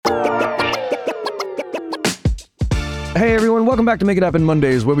Hey everyone, welcome back to Make It Happen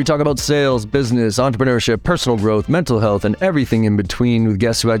Mondays, where we talk about sales, business, entrepreneurship, personal growth, mental health, and everything in between with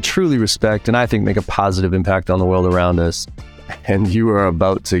guests who I truly respect and I think make a positive impact on the world around us. And you are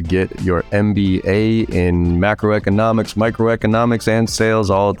about to get your MBA in macroeconomics, microeconomics, and sales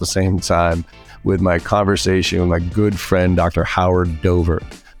all at the same time with my conversation with my good friend, Dr. Howard Dover,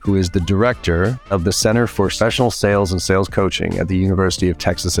 who is the director of the Center for Professional Sales and Sales Coaching at the University of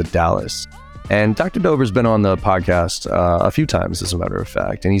Texas at Dallas. And Dr. Dover's been on the podcast a few times, as a matter of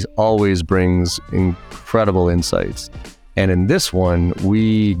fact, and he always brings incredible insights. And in this one,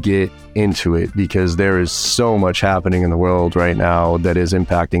 we get into it because there is so much happening in the world right now that is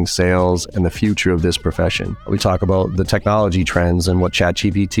impacting sales and the future of this profession. We talk about the technology trends and what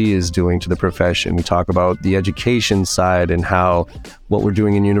ChatGPT is doing to the profession. We talk about the education side and how what we're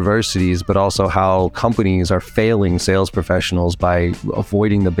doing in universities, but also how companies are failing sales professionals by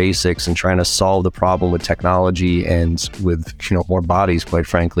avoiding the basics and trying to solve the problem with technology and with, more bodies, quite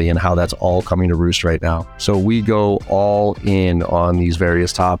frankly, and how that's all coming to roost right now. So we go all in on these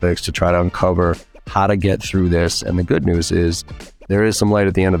various topics to try to uncover how to get through this. And the good news is there is some light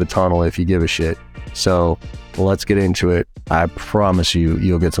at the end of the tunnel if you give a shit. So let's get into it. I promise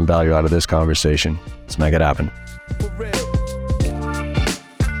you'll get some value out of this conversation. Let's make it happen.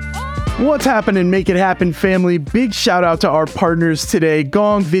 What's happening, Make It Happen family? Big shout out to our partners today,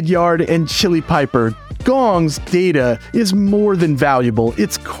 Gong, Vidyard, and Chili Piper. Gong's data is more than valuable.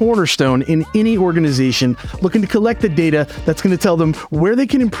 It's cornerstone in any organization looking to collect the data that's going to tell them where they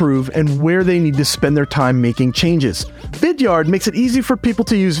can improve and where they need to spend their time making changes. Vidyard makes it easy for people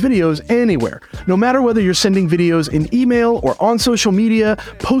to use videos anywhere. No matter whether you're sending videos in email or on social media,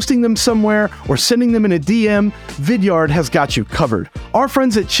 posting them somewhere, or sending them in a DM, Vidyard has got you covered. Our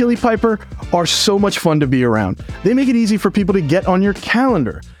friends at Chili Piper are so much fun to be around. They make it easy for people to get on your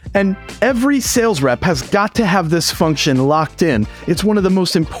calendar. And every sales rep has got to have this function locked in. It's one of the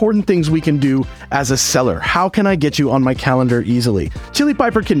most important things we can do as a seller. How can I get you on my calendar easily? Chili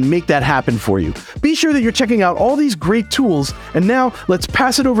Piper can make that happen for you. Be sure that you're checking out all these great tools. And now let's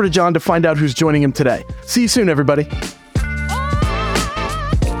pass it over to John to find out who's joining him today. See you soon, everybody.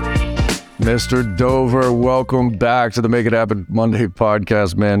 Mr. Dover, welcome back to the Make It Happen Monday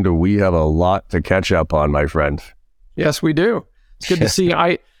podcast, man. Do we have a lot to catch up on, my friend? Yes, we do. It's good to see.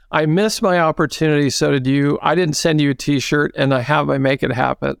 I missed my opportunity, so did you. I didn't send you a t-shirt, and I have my Make It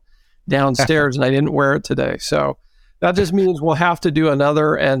Happen downstairs, and I didn't wear it today. So that just means we'll have to do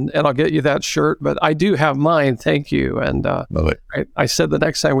another, and I'll get you that shirt. But I do have mine, thank you. And love it. I said the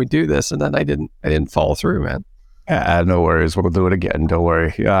next time we do this, and then I didn't follow through, man. No worries. We'll do it again. Don't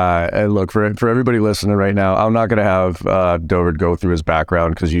worry. And look, for everybody listening right now, I'm not going to have Dover go through his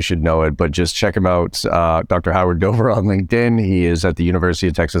background because you should know it, but just check him out. Dr. Howard Dover on LinkedIn. He is at the University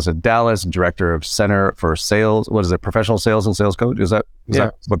of Texas at Dallas, director of Center for Sales. What is it? Professional Sales and Sales Coach? Is that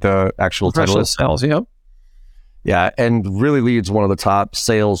what the actual title is? Sales, yeah. Yeah, and really leads one of the top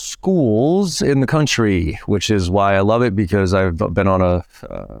sales schools in the country, which is why I love it, because I've been on a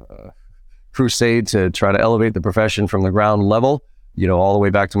crusade to try to elevate the profession from the ground level, all the way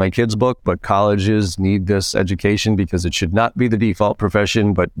back to my kids' book. But colleges need this education because it should not be the default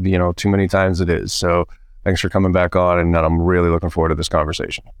profession, but too many times it is. So thanks for coming back on, and I'm really looking forward to this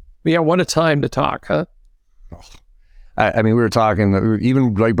conversation. Yeah, what a time to talk, huh? I mean, we were talking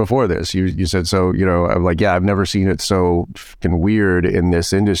even right before this. You said, so, I'm like, yeah, I've never seen it so fucking weird in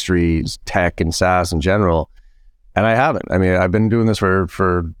this industry, tech and SaaS in general. And I haven't. I mean, I've been doing this for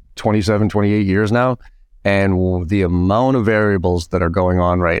 27, 28 years now. And the amount of variables that are going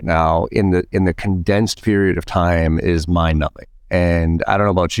on right now in the condensed period of time is mind-numbing. And I don't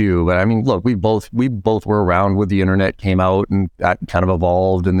know about you, but I mean, look, we both were around when the internet came out, and that kind of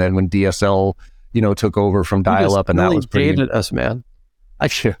evolved. And then when DSL, took over from dial-up, and that was pretty... dated us, man.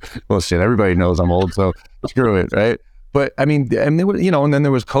 Well, shit, everybody knows I'm old, so screw it, right? But I mean, and then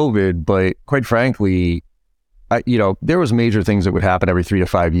there was COVID, but quite frankly, there was major things that would happen every 3 to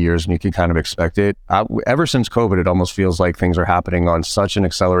 5 years, and you could kind of expect it. Ever since COVID, it almost feels like things are happening on such an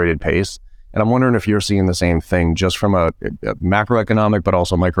accelerated pace. And I'm wondering if you're seeing the same thing, just from a macroeconomic, but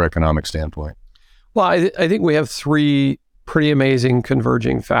also microeconomic standpoint. Well, I think we have three pretty amazing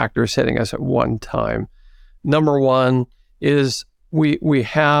converging factors hitting us at one time. Number one is we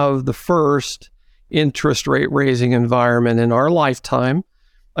have the first interest rate raising environment in our lifetime.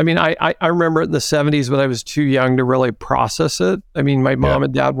 I mean, I remember it in the 70s, but I was too young to really process it. I mean, my mom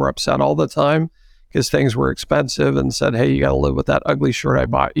and dad were upset all the time because things were expensive and said, hey, you got to live with that ugly shirt I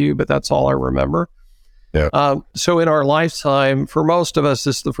bought you. But that's all I remember. Yeah. So in our lifetime, for most of us,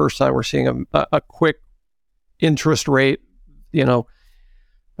 this is the first time we're seeing a quick interest rate,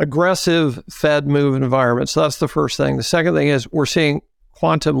 aggressive Fed move environment. So that's the first thing. The second thing is we're seeing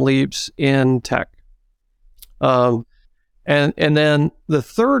quantum leaps in tech. And then the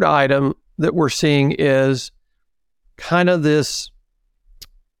third item that we're seeing is kind of this,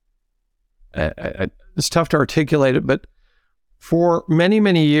 it's tough to articulate it, but for many,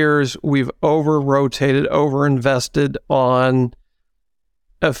 many years, we've over-rotated, over-invested on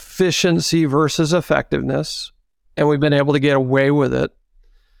efficiency versus effectiveness, and we've been able to get away with it.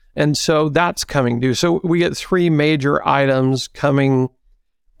 And so that's coming due. So we get three major items coming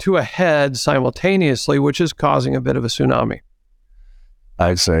to a head simultaneously, which is causing a bit of a tsunami.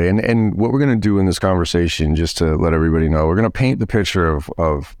 I'd say, and what we're going to do in this conversation, just to let everybody know, we're going to paint the picture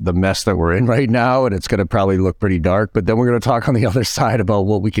of the mess that we're in right now, and it's going to probably look pretty dark, but then we're going to talk on the other side about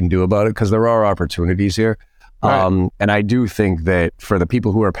what we can do about it, because there are opportunities here. Right. And I do think that for the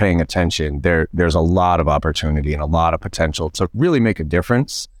people who are paying attention, there's a lot of opportunity and a lot of potential to really make a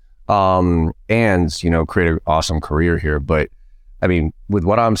difference, and, create an awesome career here. But I mean, with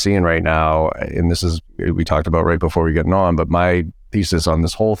what I'm seeing right now, and this is, we talked about right before we get on, but my thesis on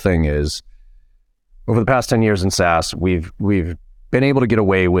this whole thing is, over the past 10 years in SaaS, we've been able to get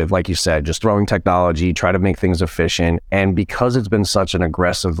away with, like you said, just throwing technology, try to make things efficient. And because it's been such an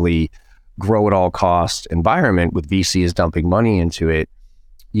aggressively grow at all cost environment with VCs dumping money into it,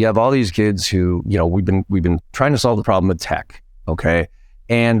 you have all these kids who, we've been trying to solve the problem with tech, okay,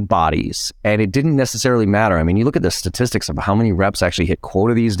 and bodies, and it didn't necessarily matter. I mean, you look at the statistics of how many reps actually hit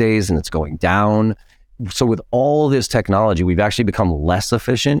quota these days, and it's going down. So with all this technology, we've actually become less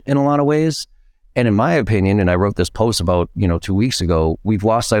efficient in a lot of ways. And in my opinion, and I wrote this post about, 2 weeks ago, we've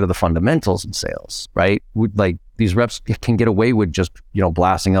lost sight of the fundamentals in sales, right? Like these reps can get away with just,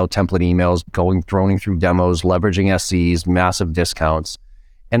 blasting out template emails, droning through demos, leveraging SCs, massive discounts.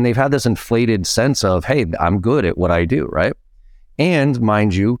 And they've had this inflated sense of, hey, I'm good at what I do, right? And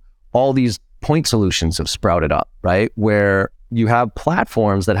mind you, all these point solutions have sprouted up, right? Where you have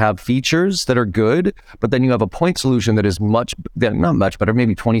platforms that have features that are good, but then you have a point solution that is not much, but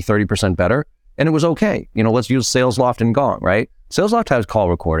maybe 20, 30% better. And it was okay. Let's use SalesLoft and Gong, right? SalesLoft has call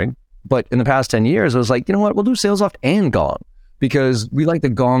recording, but in the past 10 years, it was like, you know what, we'll do SalesLoft and Gong because we like the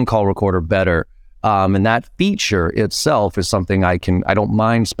Gong call recorder better. And that feature itself is something I don't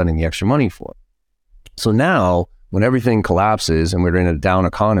mind spending the extra money for. So now when everything collapses and we're in a down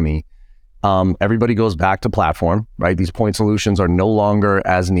economy, everybody goes back to platform, right? These point solutions are no longer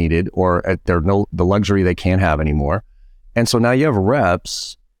as needed, or they're the luxury they can't have anymore. And so now you have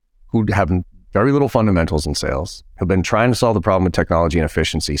reps who have very little fundamentals in sales, have been trying to solve the problem with technology and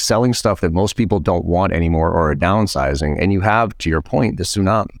efficiency, selling stuff that most people don't want anymore or are downsizing. And you have, to your point, the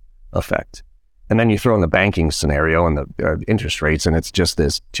tsunami effect. And then you throw in the banking scenario and the interest rates, and it's just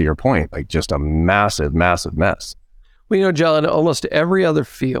this, to your point, like just a massive, massive mess. Well, John, almost every other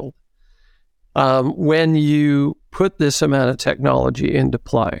field, when you put this amount of technology into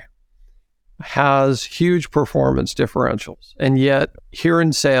play, has huge performance differentials. And yet here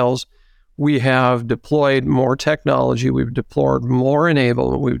in sales, we have deployed more technology, we've deployed more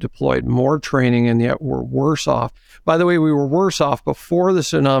enablement, we've deployed more training, and yet we're worse off. By the way, we were worse off before the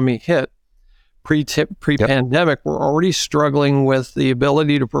tsunami hit. Pre-pandemic, We're already struggling with the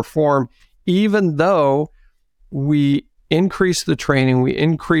ability to perform, even though we increase the training, we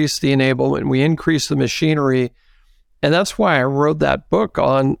increase the enablement, we increase the machinery. And that's why I wrote that book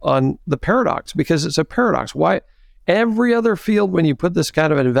on the paradox, because it's a paradox. Why every other field, when you put this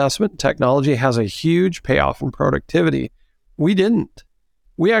kind of investment in technology, has a huge payoff in productivity. We didn't.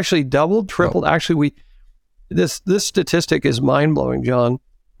 We actually doubled, tripled. Actually, this statistic is mind-blowing, John.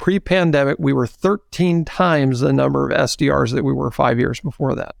 Pre-pandemic, we were 13 times the number of SDRs that we were 5 years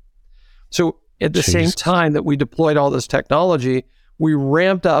before that. So at the same time that we deployed all this technology, we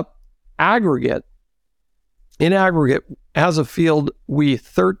ramped up aggregate. In aggregate, as a field, we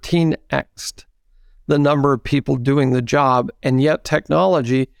 13x'd the number of people doing the job, and yet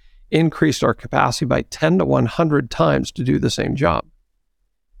technology increased our capacity by 10 to 100 times to do the same job.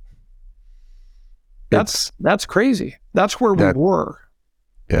 That's crazy. That's where we were.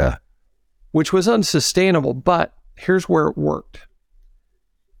 Yeah. Which was unsustainable, but here's where it worked.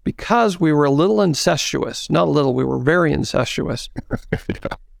 Because we were a little incestuous, not a little, we were very incestuous.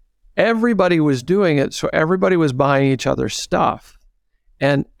 Yeah. Everybody was doing it, so everybody was buying each other's stuff.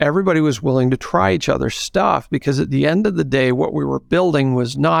 And everybody was willing to try each other's stuff, because at the end of the day, what we were building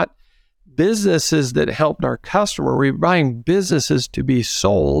was not businesses that helped our customer. We were buying businesses to be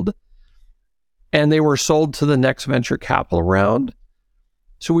sold, and they were sold to the next venture capital round.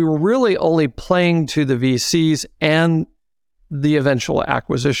 So we were really only playing to the VCs and the eventual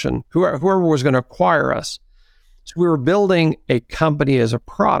acquisition, whoever was going to acquire us. So we were building a company as a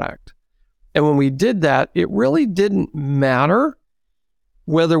product. And when we did that, it really didn't matter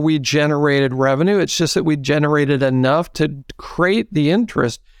whether we generated revenue. It's just that we generated enough to create the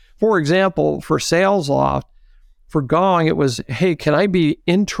interest. For example, for SalesLoft, for Gong, it was, hey, can I be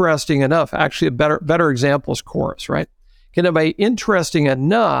interesting enough? Actually, a better example is Chorus, right? Can I be interesting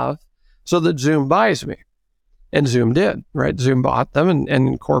enough so that Zoom buys me? And Zoom did, right? Zoom bought them and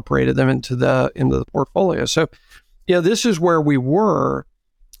incorporated them into the portfolio. So, this is where we were.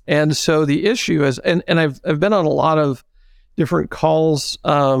 And so the issue is, and I've been on a lot of different calls.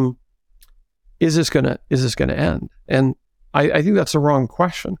 Is this gonna end? And I think that's the wrong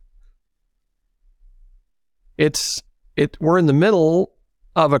question. We're in the middle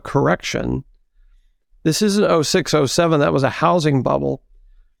of a correction. This isn't 06, 07. That was a housing bubble.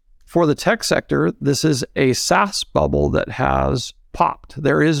 For the tech sector, this is a SaaS bubble that has popped.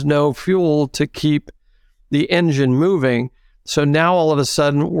 There is no fuel to keep the engine moving. So now all of a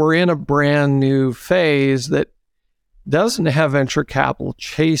sudden we're in a brand new phase that doesn't have venture capital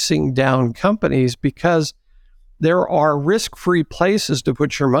chasing down companies because there are risk-free places to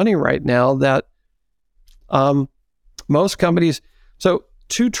put your money right now that most companies. So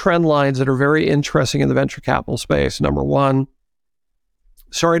two trend lines that are very interesting in the venture capital space. Number one,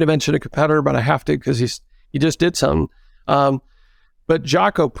 sorry to mention a competitor, but I have to because he just did something. But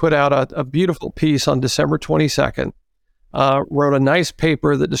Jocko put out a beautiful piece on December 22nd, wrote a nice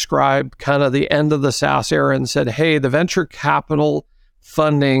paper that described kind of the end of the SaaS era and said, hey, the venture capital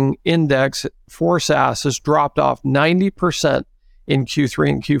funding index for SaaS has dropped off 90% in Q3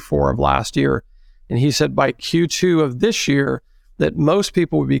 and Q4 of last year. And he said by Q2 of this year that most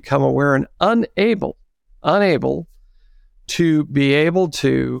people would become aware and unable to be able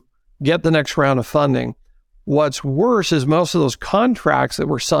to get the next round of funding. What's worse is most of those contracts that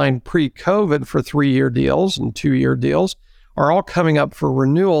were signed pre-COVID for 3-year deals and 2-year deals are all coming up for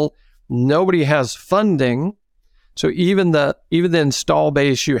renewal. Nobody has funding. So even the install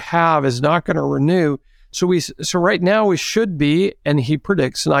base you have is not going to renew. So right now we should be, and he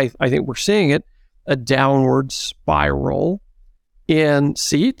predicts, and I think we're seeing it, a downward spiral in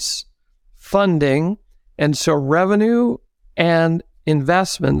seats, funding, and so revenue and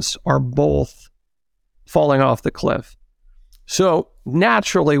investments are both falling off the cliff. So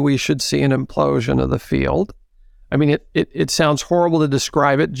naturally, we should see an implosion of the field. I mean, it sounds horrible to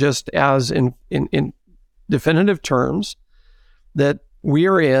describe it just as in definitive terms that we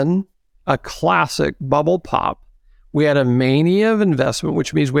are in a classic bubble pop. We had a mania of investment,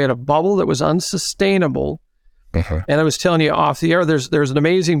 which means we had a bubble that was unsustainable. Uh-huh. And I was telling you off the air, there's an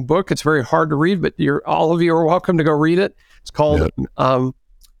amazing book. It's very hard to read, but all of you are welcome to go read it. It's called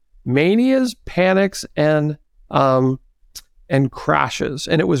Manias, Panics, and Crashes.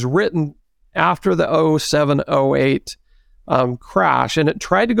 And it was written after the 07, 08 crash. And it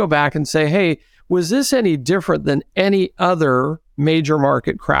tried to go back and say, hey, was this any different than any other major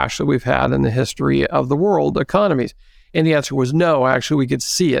market crash that we've had in the history of the world economies? And the answer was no. Actually, we could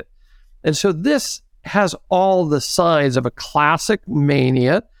see it. And so this has all the signs of a classic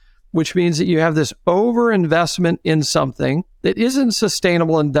mania, which means that you have this overinvestment in something that isn't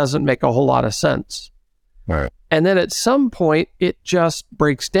sustainable and doesn't make a whole lot of sense. Right. And then at some point, it just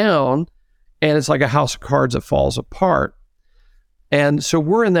breaks down and it's like a house of cards that falls apart. And so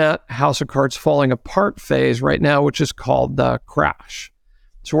we're in that house of cards falling apart phase right now, which is called the crash.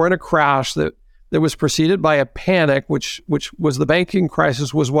 So we're in a crash that was preceded by a panic, which was the banking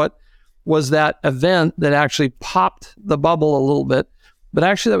crisis, was that event that actually popped the bubble a little bit. But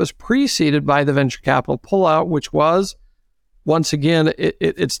actually that was preceded by the venture capital pullout, which was, once again,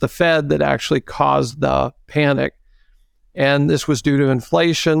 it's the Fed that actually caused the panic. And this was due to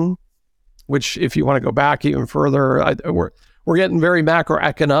inflation, which if you want to go back even further, we're getting very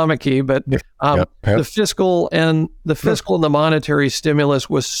macroeconomic-y, but the fiscal and the monetary stimulus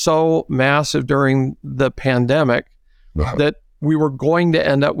was so massive during the pandemic that we were going to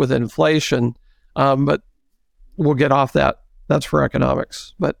end up with inflation. But we'll get off that. That's for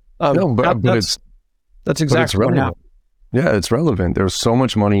economics. But that's exactly what happened. Yeah, it's relevant. There was so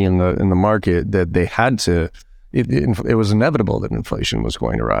much money in the market that they had to. It was inevitable that inflation was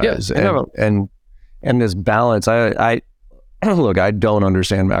going to rise. Yeah, and this balance. I look. I don't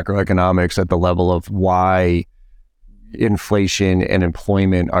understand macroeconomics at the level of why inflation and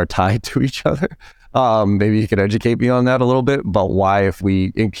employment are tied to each other. Maybe you could educate me on that a little bit, but why, if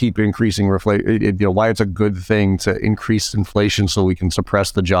we keep increasing why it's a good thing to increase inflation so we can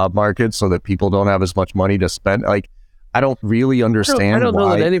suppress the job market so that people don't have as much money to spend. Like, I don't really understand. I don't know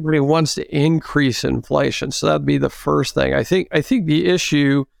that anybody wants to increase inflation. So that'd be the first thing. I think the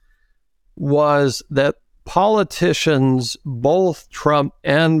issue was that politicians, both Trump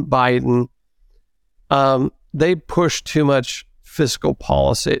and Biden, they push too much fiscal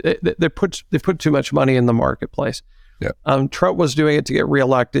policy. They put too much money in the marketplace. Yeah. Trump was doing it to get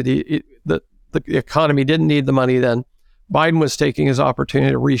reelected. The economy didn't need the money then. Biden was taking his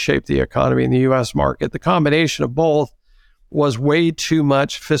opportunity to reshape the economy in the U.S. market. The combination of both was way too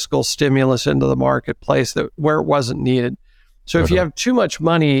much fiscal stimulus into the marketplace where it wasn't needed. So if you have too much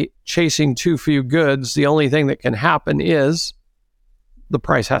money chasing too few goods, the only thing that can happen is the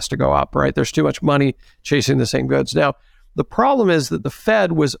price has to go up, right? There's too much money chasing the same goods. Now, the problem is that the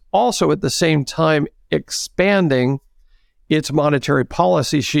Fed was also at the same time expanding its monetary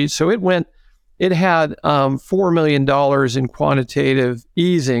policy sheet. So it had $4 million in quantitative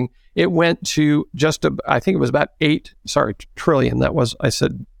easing. It went to I think it was about trillion. That was, I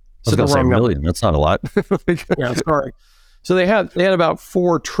said the wrong million. That's not a lot. Yeah, sorry. So they had about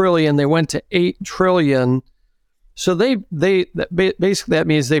 4 trillion. They went to 8 trillion. So basically that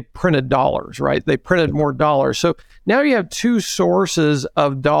means they printed dollars, right? They printed more dollars. So now you have two sources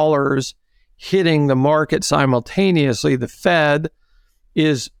of dollars hitting the market simultaneously. The Fed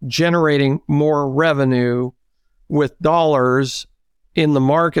is generating more revenue with dollars in the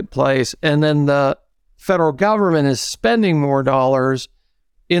marketplace, and then the federal government is spending more dollars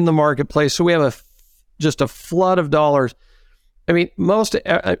in the marketplace. So we have just a flood of dollars. I mean,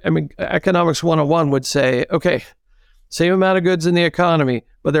 Economics 101 would say, okay, same amount of goods in the economy,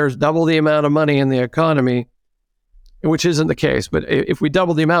 but there's double the amount of money in the economy, which isn't the case. But if we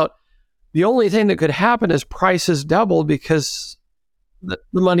double the amount, the only thing that could happen is prices double because the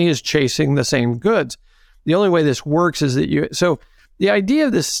money is chasing the same goods. The only way this works is so the idea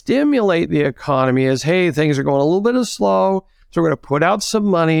to stimulate the economy is, hey, things are going a little bit slow, so we're going to put out some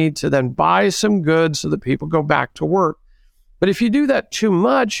money to then buy some goods so that people go back to work. But if you do that too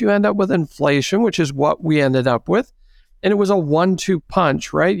much, you end up with inflation, which is what we ended up with. And it was a 1-2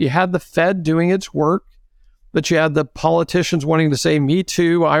 punch, right? You had the Fed doing its work, but you had the politicians wanting to say, me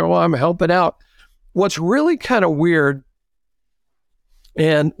too, I'm helping out. What's really kind of weird,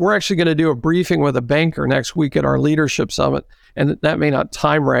 and we're actually going to do a briefing with a banker next week at our leadership summit, and that may not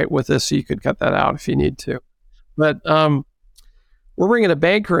time right with this, so you could cut that out if you need to. But we're bringing a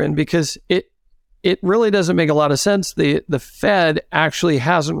banker in because it really doesn't make a lot of sense. The Fed actually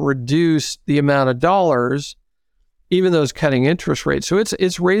hasn't reduced the amount of dollars, even though it's cutting interest rates. So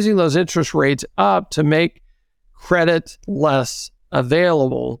it's raising those interest rates up to make credit less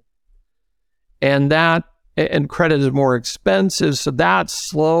available, and credit is more expensive. So that's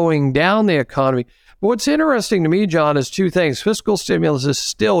slowing down the economy. But what's interesting to me, John, is two things. Fiscal stimulus is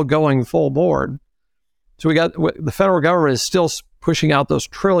still going full board. So the federal government is still pushing out those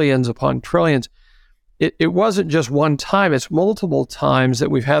trillions upon trillions. It wasn't just one time, it's multiple times that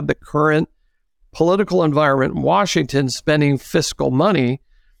we've had the current political environment in Washington spending fiscal money.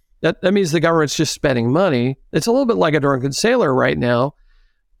 That means the government's just spending money. It's a little bit like a drunken sailor right now.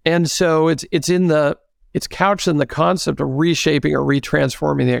 And so it's couched in the concept of reshaping or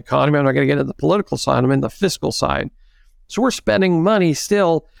retransforming the economy. I'm not going to get into the political side, I'm in the fiscal side. So we're spending money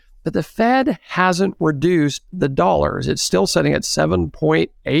still, but the Fed hasn't reduced the dollars. It's still sitting at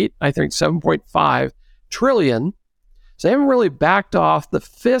 7.8, I think 7.5 trillion. So they haven't really backed off.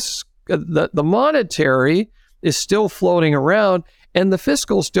 The monetary is still floating around, and the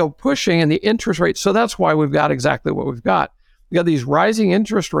fiscal is still pushing, and the interest rate. So that's why we've got exactly what we've got. We've got these rising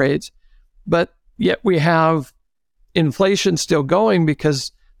interest rates, but yet we have inflation still going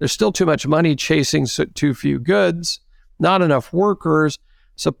because there's still too much money chasing too few goods, not enough workers,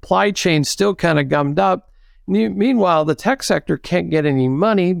 supply chain still kind of gummed up. Meanwhile, the tech sector can't get any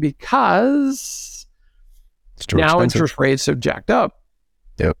money because now expensive. Interest rates have jacked up.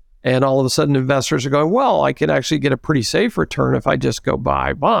 Yep. And all of a sudden investors are going, well, I can actually get a pretty safe return if I just go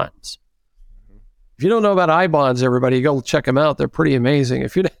buy bonds. If you don't know about I-bonds, everybody, go check them out. They're pretty amazing.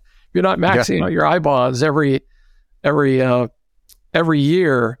 If you're not maxing out your I-bonds every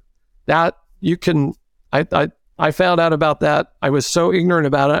year, that you can, I found out about that. I was so ignorant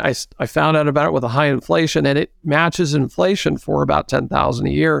about it. I found out about it with a high inflation, and it matches inflation for about $10,000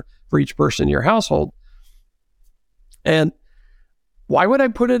 a year for each person in your household. And why would I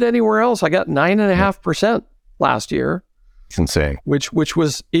put it anywhere else? I got 9.5% last year. It's insane. Which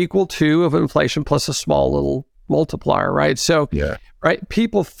was equal to of inflation plus a small little multiplier, right? So, right,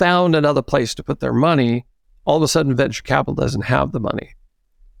 people found another place to put their money. All of a sudden, venture capital doesn't have the money.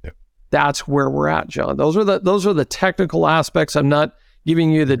 Yep. That's where we're at, John. Those are the technical aspects. I'm not giving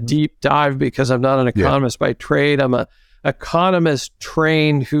you the deep dive because I'm not an economist by trade. I'm a economist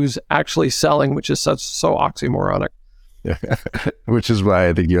trained who's actually selling, which is so oxymoronic. which is why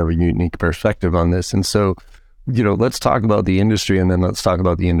I think you have a unique perspective on this. And so, let's talk about the industry and then let's talk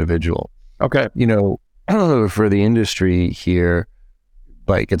about the individual. Okay. For the industry here,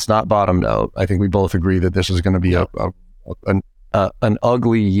 like it's not bottomed out. I think we both agree that this is going to be an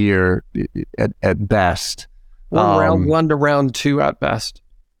ugly year at best. We're round 1 to round 2 at best.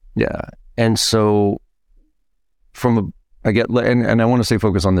 Yeah. And so and I want to say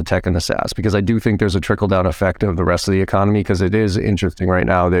focus on the tech and the SaaS, because I do think there's a trickle down effect of the rest of the economy, because it is interesting right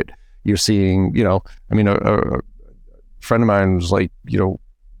now that you're seeing, a friend of mine was like,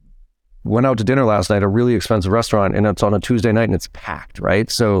 went out to dinner last night, a really expensive restaurant, and it's on a Tuesday night and it's packed, right?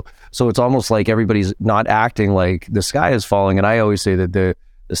 So it's almost like everybody's not acting like the sky is falling. And I always say that the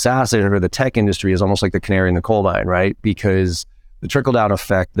SaaS or the tech industry is almost like the canary in the coal mine, right? Because the trickle down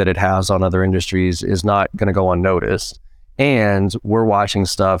effect that it has on other industries is not going to go unnoticed. And we're watching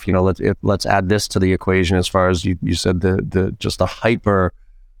stuff, let's add this to the equation as far as you said, just the hyper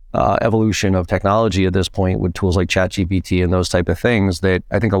evolution of technology at this point with tools like ChatGPT and those type of things that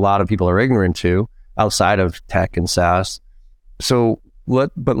I think a lot of people are ignorant to outside of tech and SaaS. So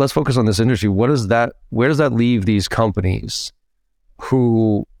let's focus on this industry. Where does that leave these companies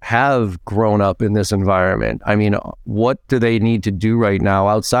who have grown up in this environment? I mean, what do they need to do right now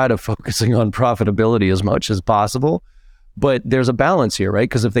outside of focusing on profitability as much as possible? But there's a balance here, right?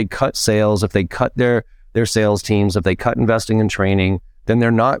 Because if they cut sales, if they cut their sales teams, if they cut investing in training, then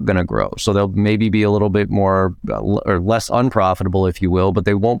they're not going to grow. So they'll maybe be a little bit more or less unprofitable, if you will, but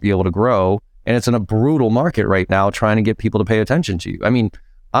they won't be able to grow. And it's in a brutal market right now trying to get people to pay attention to you. I mean,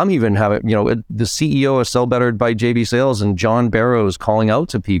 I'm even having, the CEO of Sell Better by JB Sales and John Barrows calling out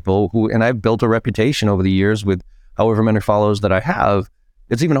to people and I've built a reputation over the years with however many followers that I have.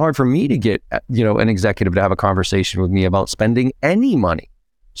 It's even hard for me to get, an executive to have a conversation with me about spending any money.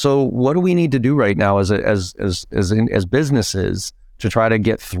 So what do we need to do right now as businesses to try to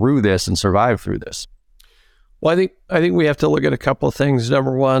get through this and survive through this? Well, I think we have to look at a couple of things.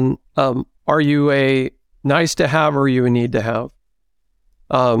 Number one, are you a nice to have or are you a need to have?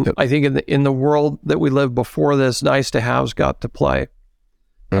 I think in the world that we lived before this, nice to haves got to play.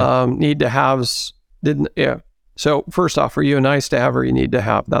 Need to haves didn't. Yeah. So first off, are you a nice to have or you need to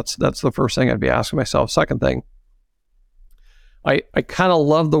have? That's the first thing I'd be asking myself. Second thing, I kind of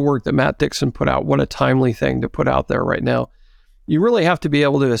love the work that Matt Dixon put out. What a timely thing to put out there right now. You really have to be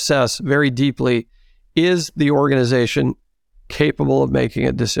able to assess very deeply, is the organization capable of making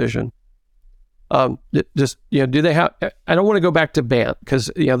a decision? Do they have, I don't want to go back to BANT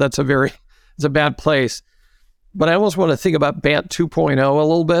because, it's a bad place, but I almost want to think about BANT 2.0 a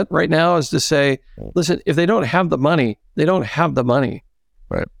little bit right now, is to say, listen, if they don't have the money, they don't have the money.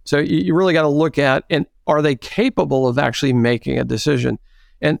 Right. So you really got to look at, and are they capable of actually making a decision?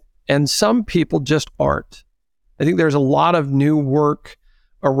 And some people just aren't. I think there's a lot of new work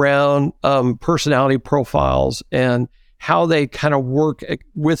around personality profiles and how they kind of work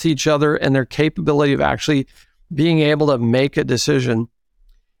with each other and their capability of actually being able to make a decision.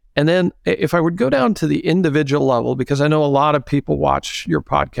 And then if I would go down to the individual level, because I know a lot of people watch your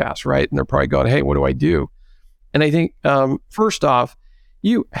podcast, right? And they're probably going, hey, what do I do? And I think first off,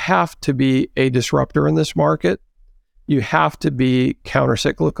 you have to be a disruptor in this market. You have to be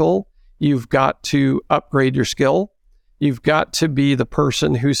countercyclical. You've got to upgrade your skill. You've got to be the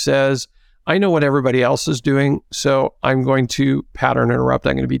person who says, I know what everybody else is doing, so I'm going to pattern interrupt.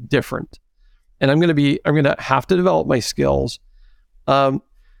 I'm going to be different. And I'm going to have to develop my skills.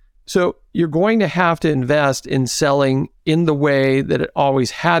 So you're going to have to invest in selling in the way that it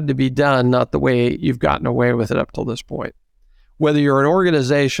always had to be done, not the way you've gotten away with it up till this point. Whether you're an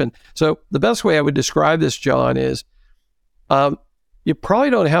organization. So the best way I would describe this, John, is you probably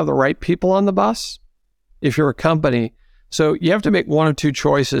don't have the right people on the bus if you're a company. So you have to make one of two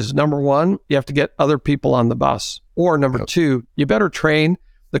choices. Number one, you have to get other people on the bus. Or number two, you better train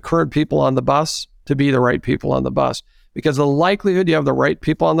the current people on the bus to be the right people on the bus. Because the likelihood you have the right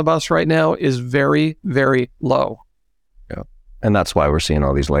people on the bus right now is very, very low. Yeah. And that's why we're seeing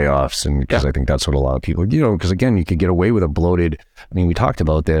all these layoffs. And because I think that's what a lot of people, because again, you could get away with a bloated, we talked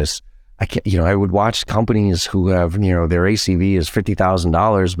about this. I would watch companies who have, their ACV is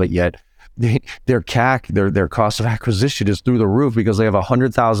 $50,000, but yet their CAC, their cost of acquisition is through the roof because they have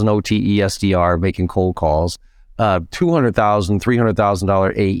 100,000 OTE SDR making cold calls, $200,000,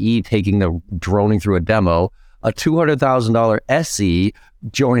 $300,000 AE droning through a demo, a $200,000 SE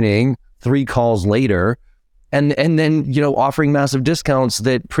joining 3 calls later, and then offering massive discounts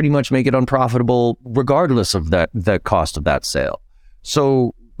that pretty much make it unprofitable regardless of the cost of that sale.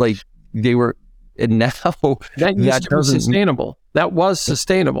 So they were, and now that used to be sustainable. That was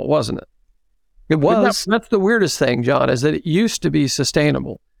sustainable, wasn't it? It was. That's the weirdest thing, John, is that it used to be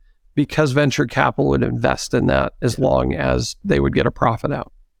sustainable because venture capital would invest in that as long as they would get a profit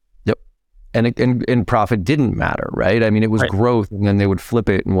out. Yep. And profit didn't matter, right? I mean, it was growth, and then they would flip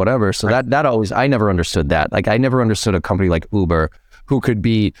it and whatever. So that always, I never understood that. Like, I never understood a company like Uber who could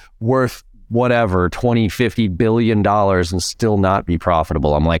be worth whatever, 20, 50 billion dollars and still not be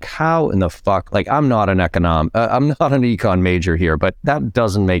profitable. I'm like, how in the fuck? Like, I'm not an econ major here, but that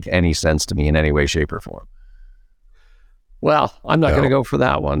doesn't make any sense to me in any way, shape, or form. Well, I'm not going to go for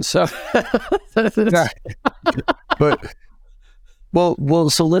that one. So, but well,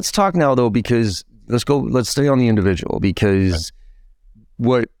 so let's talk now though, because let's stay on the individual, because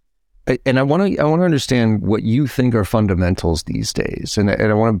I want to understand what you think are fundamentals these days, and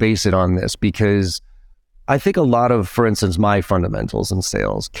I want to base it on this, because I think a lot of, for instance, my fundamentals in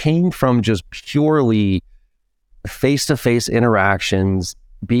sales came from just purely face-to-face interactions,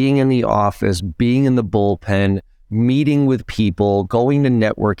 being in the office, being in the bullpen, meeting with people, going to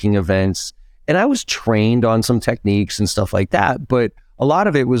networking events, and I was trained on some techniques and stuff like that, but a lot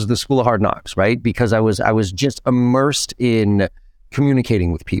of it was the school of hard knocks, right? Because I was just immersed in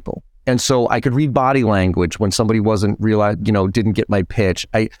communicating with people. And so I could read body language when somebody didn't get my pitch.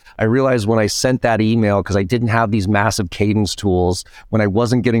 I realized when I sent that email, because I didn't have these massive cadence tools, when I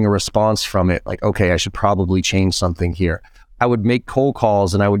wasn't getting a response from it, like, okay, I should probably change something here. I would make cold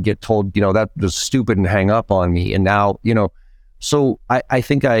calls and I would get told, that was stupid and hang up on me. And now, so I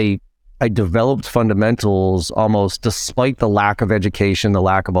think I developed fundamentals almost despite the lack of education, the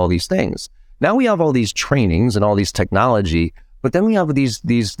lack of all these things. Now we have all these trainings and all these technology, but then we have these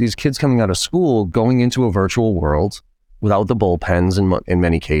kids coming out of school going into a virtual world without the bullpens in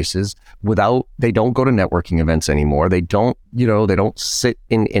many cases, they don't go to networking events anymore. They don't sit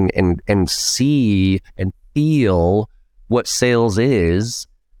and see and feel what sales is.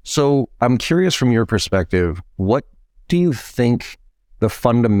 So I'm curious, from your perspective, what do you think the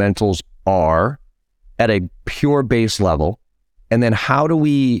fundamentals are at a pure base level? And then how do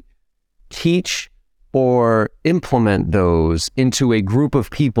we teach or implement those into a group of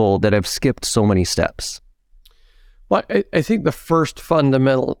people that have skipped so many steps? Well, I think the first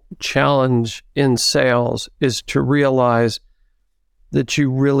fundamental challenge in sales is to realize that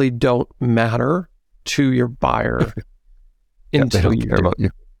you really don't matter to your buyer until you care about you.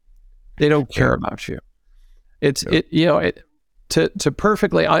 They don't care about you. To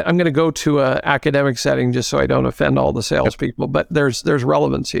perfectly, I'm going to go to an academic setting just so I don't offend all the salespeople, but there's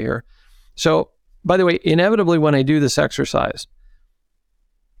relevancy here. So, by the way, inevitably when I do this exercise,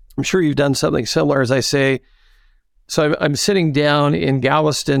 I'm sure you've done something similar, as I say. So I'm sitting down in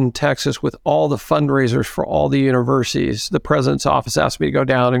Galveston, Texas, with all the fundraisers for all the universities. The president's office asked me to go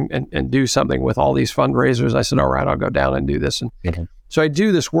down and do something with all these fundraisers. I said, all right, I'll go down and do this. And so I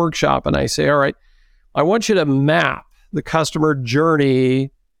do this workshop and I say, all right, I want you to map the customer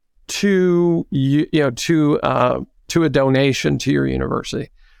journey to a donation to your university.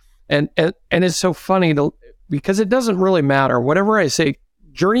 And it's so funny because it doesn't really matter. Whatever I say,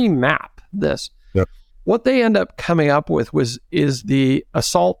 journey map this. Yep. What they end up coming up with is the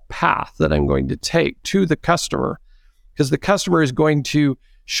assault path that I'm going to take to the customer, because the customer is going to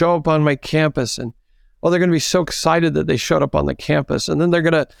show up on my campus and they're going to be so excited that they showed up on the campus, and then they're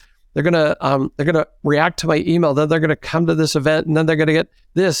going to react to my email. Then they're going to come to this event, and then they're going to get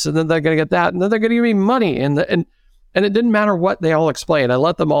this, and then they're going to get that, and then they're going to give me money and it didn't matter what they all explained. I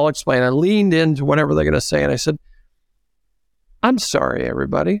let them all explain. I leaned into whatever they're going to say. And I said, I'm sorry,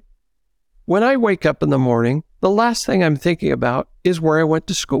 everybody. When I wake up in the morning, the last thing I'm thinking about is where I went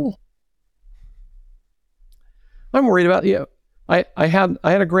to school. I'm worried about you. I had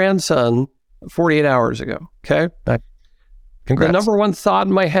a grandson 48 hours ago. Okay. Congrats. The number one thought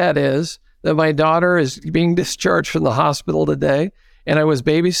in my head is that my daughter is being discharged from the hospital today. And I was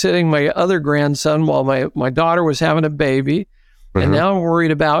babysitting my other grandson while my daughter was having a baby. Mm-hmm. And now I'm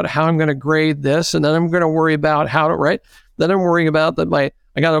worried about how I'm going to grade this. And then I'm going to worry about how to write. Then I'm worrying about that I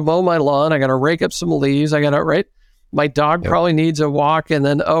got to mow my lawn. I got to rake up some leaves. I got to write. My dog probably needs a walk. And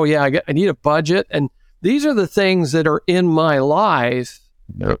then, I need a budget. And these are the things that are in my life.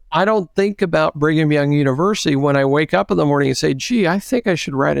 Yep. I don't think about Brigham Young University when I wake up in the morning and say, gee, I think I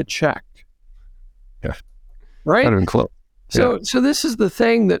should write a check. Yeah. Right? Not even close. So this is the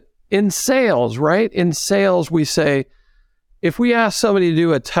thing that in sales, right? In sales, we say, if we ask somebody to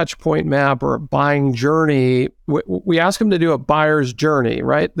do a touch point map or a buying journey, we ask them to do a buyer's journey,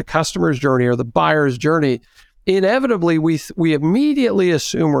 right? The customer's journey or the buyer's journey. Inevitably, we immediately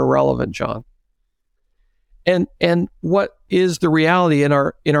assume we're relevant, John. And what is the reality in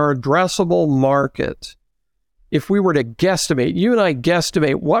our addressable market? if we were to guesstimate, you and I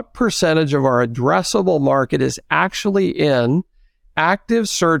guesstimate what percentage of our addressable market is actually in active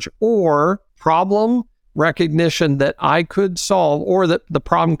search or problem recognition that I could solve, or that the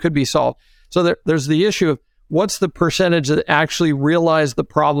problem could be solved. So there's the issue of what's the percentage that actually realize the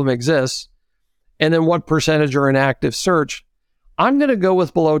problem exists, and then what percentage are in active search. I'm going to go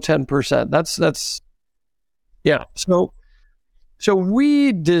with below 10%. That's yeah. So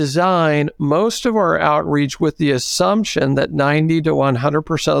we design most of our outreach with the assumption that 90 to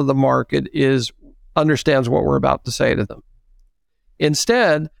 100% of the market understands what we're about to say to them.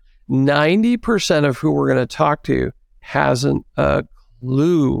 Instead, 90% of who we're going to talk to hasn't a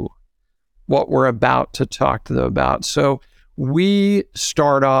clue what we're about to talk to them about. So we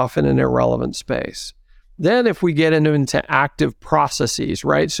start off in an irrelevant space. Then if we get into active processes,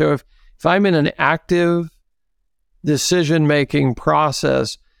 right? So if I'm in an active decision-making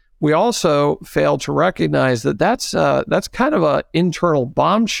process, we also fail to recognize that that's kind of an internal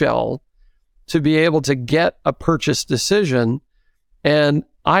bombshell to be able to get a purchase decision. And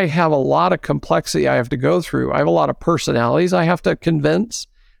I have a lot of complexity I have to go through. I have a lot of personalities I have to convince.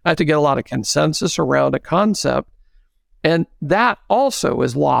 I have to get a lot of consensus around a concept. And that also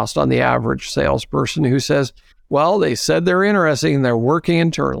is lost on the average salesperson who says, well, they said they're interested and they're working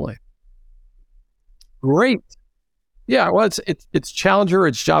internally. Great. Yeah, well, it's Challenger,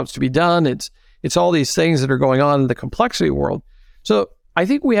 it's jobs to be done, it's all these things that are going on in the complexity world. So I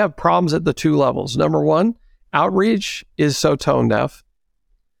think we have problems at the two levels. Number one, outreach is so tone deaf.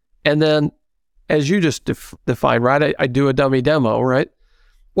 And then, as you just defined, right, I do a dummy demo, right?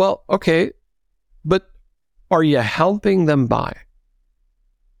 Well, okay, but are you helping them buy?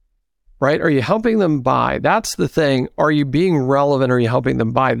 Right? Are you helping them buy? That's the thing. Are you being relevant? Are you helping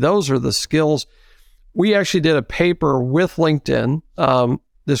them buy? Those are the skills. We actually did a paper with LinkedIn.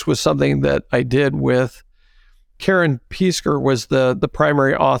 This was something that I did with Karen Piesker, was the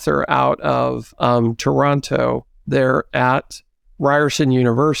primary author out of Toronto there at Ryerson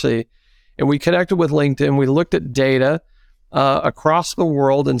University. And we connected with LinkedIn. We looked at data across the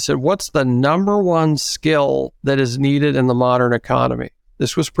world and said, what's the number one skill that is needed in the modern economy?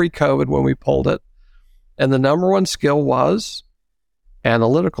 This was pre-COVID when we pulled it. And the number one skill was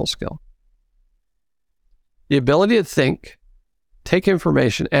analytical skill. The ability to think, take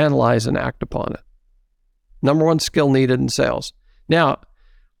information, analyze, and act upon it. Number one skill needed in sales. Now,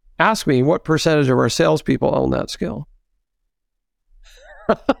 ask me what percentage of our salespeople own that skill.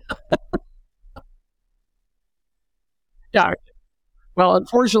 Yeah. Well,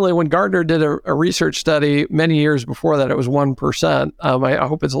 unfortunately, when Gartner did a research study many years before that, it was 1%. I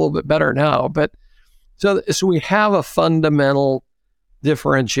hope it's a little bit better now. But so we have a fundamental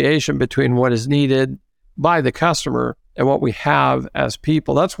differentiation between what is needed by the customer and what we have as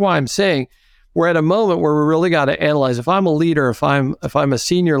people. That's why I'm saying we're at a moment where we really got to analyze. If I'm a leader, if I'm a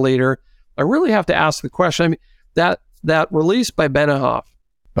senior leader, I really have to ask the question. I mean, that release by Benioff.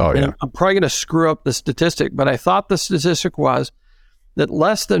 Oh yeah. I'm probably going to screw up the statistic, but I thought the statistic was that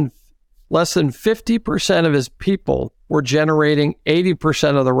less than 50% of his people were generating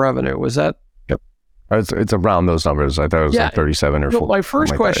 80% of the revenue. Was that? Yep. It's around those numbers. I thought it was like 37 or 40. My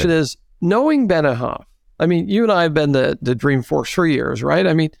first question is, knowing Benioff, I mean, you and I have been to Dreamforce for years, right?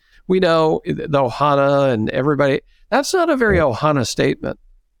 I mean, we know the Ohana and everybody. That's not a very Ohana statement.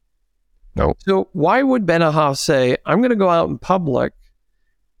 No. So why would Benioff say, I'm going to go out in public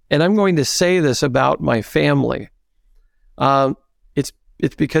and I'm going to say this about my family?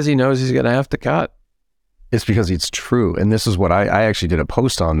 It's because he knows he's going to have to cut. It's because it's true. And this is what I actually did a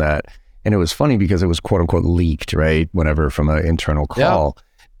post on that. And it was funny because it was quote unquote leaked, right? Whatever, from an internal call. Yeah.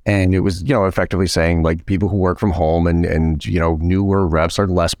 And it was, effectively saying like people who work from home and newer reps are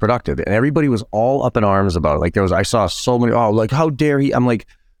less productive. And everybody was all up in arms about it. Like I saw so many, like how dare he? I'm like,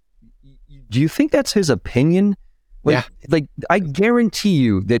 do you think that's his opinion? Like I guarantee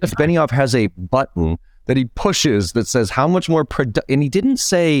you that Benioff has a button that he pushes that says how much more and he didn't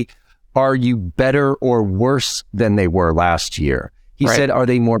say, are you better or worse than they were last year? He said, are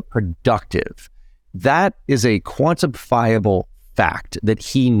they more productive? That is a quantifiable fact that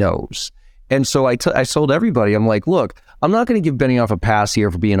he knows. And so I told everybody, I'm like, look, I'm not going to give Benioff a pass here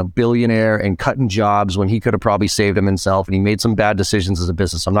for being a billionaire and cutting jobs when he could have probably saved them himself and he made some bad decisions as a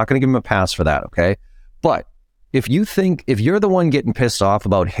business. I'm not going to give him a pass for that, okay? But if you're the one getting pissed off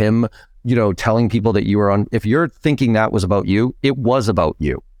about him, telling people that you were on, if you're thinking that was about you, it was about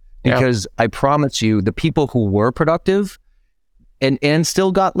you. Because I promise you, the people who were productive and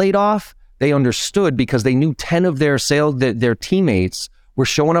still got laid off, they understood because they knew 10 of their teammates were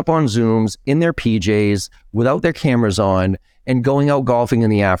showing up on Zooms in their PJs without their cameras on and going out golfing in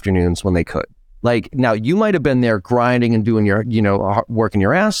the afternoons when they could. Like, now you might have been there grinding and doing your, working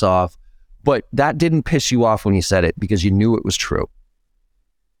your ass off, but that didn't piss you off when he said it because you knew it was true.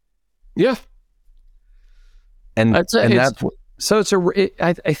 Yeah. And I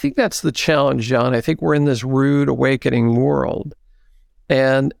think that's the challenge, John. I think we're in this rude awakening world.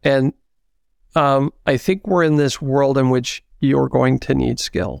 And I think we're in this world in which you're going to need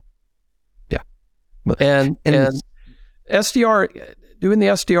skill. Yeah. And SDR, doing the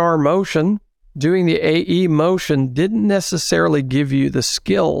SDR motion, doing the AE motion didn't necessarily give you the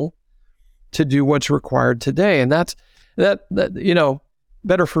skill to do what's required today. And that's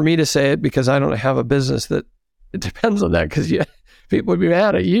better for me to say it because I don't have a business that it depends on that, because people would be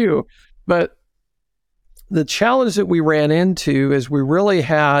mad at you. But the challenge that we ran into is we really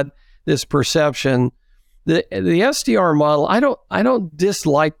had this perception that the SDR model, I don't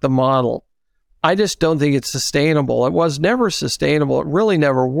dislike the model. I just don't think it's sustainable. It was never sustainable. It really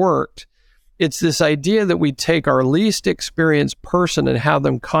never worked. It's this idea that we take our least experienced person and have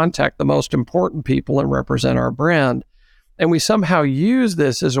them contact the most important people and represent our brand. And we somehow use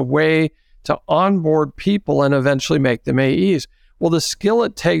this as a way to onboard people and eventually make them AEs. Well, the skill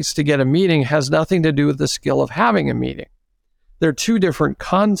it takes to get a meeting has nothing to do with the skill of having a meeting. They're two different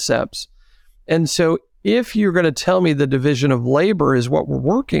concepts. And so if you're going to tell me the division of labor is what we're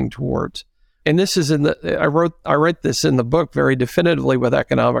working towards, and this is I write this in the book very definitively with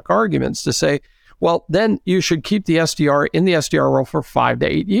economic arguments to say, well, then you should keep the SDR in the SDR role for 5 to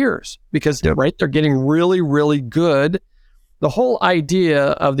 8 years because, right, they're getting really, really good. The whole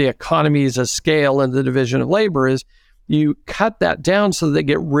idea of the economies of scale and the division of labor is you cut that down so that they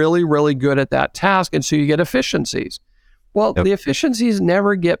get really, really good at that task. And so you get efficiencies. Well, the efficiencies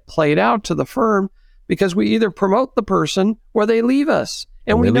never get played out to the firm because we either promote the person or they leave us.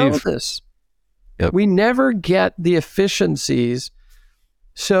 And we know this. Yep. We never get the efficiencies.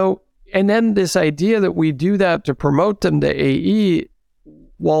 So, and then this idea that we do that to promote them to AE,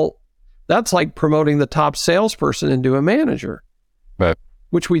 well, that's like promoting the top salesperson into a manager, right?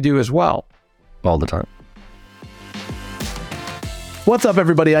 Which we do as well. All the time. What's up,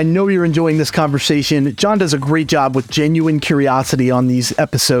 everybody? I know you're enjoying this conversation. John does a great job with genuine curiosity on these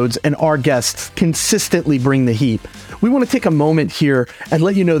episodes, and our guests consistently bring the heat. We want to take a moment here and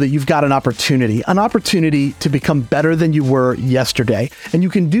let you know that you've got an opportunity to become better than you were yesterday. And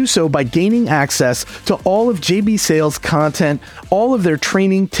you can do so by gaining access to all of JB Sales content. All of their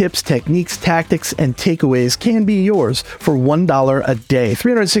training, tips, techniques, tactics, and takeaways can be yours for $1 a day.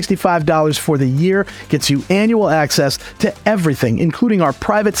 $365 for the year gets you annual access to everything, including our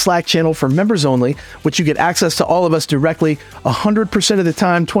private Slack channel for members only, which you get access to all of us directly 100% of the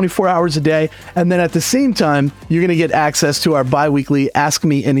time, 24 hours a day. And then at the same time, you're going to get access to our bi-weekly Ask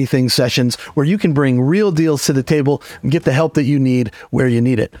Me Anything sessions where you can bring real deals to the table and get the help that you need where you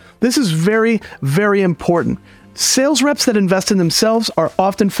need it. This is very, very important. Sales reps that invest in themselves are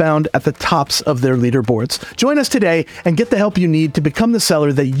often found at the tops of their leaderboards. Join us today and get the help you need to become the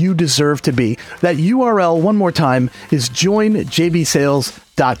seller that you deserve to be. That URL, one more time, is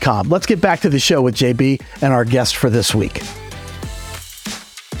joinjbsales.com. Let's get back to the show with JB and our guest for this week.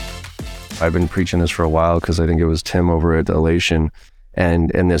 I've been preaching this for a while because I think it was Tim over at Elation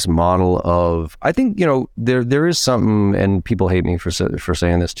and this model of, I think, there is something, and people hate me for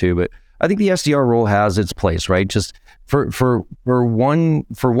saying this too, but I think the SDR role has its place, right? Just for one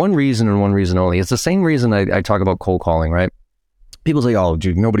reason and one reason only. It's the same reason I talk about cold calling, right? People say, "Oh,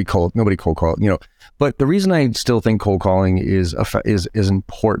 dude, nobody cold call," But the reason I still think cold calling is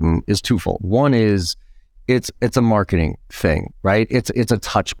important is twofold. One is it's a marketing thing, right? It's a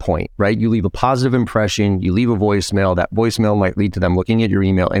touch point, right? You leave a positive impression, you leave a voicemail. That voicemail might lead to them looking at your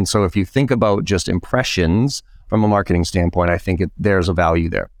email, and so if you think about just impressions from a marketing standpoint, I think there's a value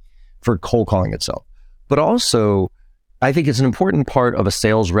there for cold calling itself. But also, I think it's an important part of a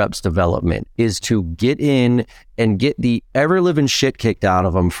sales rep's development is to get in and get the ever-living shit kicked out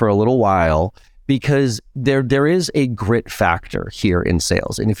of them for a little while, because there is a grit factor here in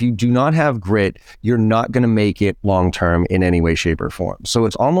sales. And if you do not have grit, you're not going to make it long-term in any way, shape, or form. So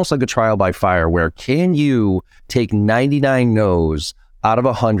it's almost like a trial by fire, where can you take 99 no's out of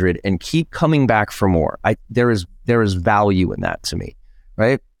 100 and keep coming back for more? There is value in that to me,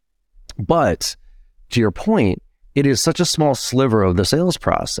 right? But to your point, it is such a small sliver of the sales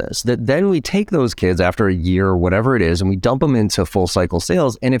process that then we take those kids after a year or whatever it is and we dump them into full cycle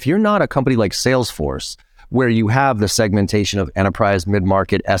sales. And if you're not a company like Salesforce, where you have the segmentation of enterprise,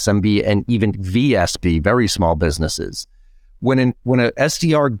 mid-market, SMB, and even VSB, very small businesses, when a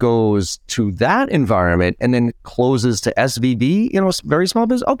SDR goes to that environment and then closes to SVB, very small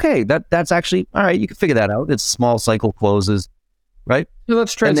business, okay, that's actually, all right, you can figure that out. It's small cycle closes. right? Yeah,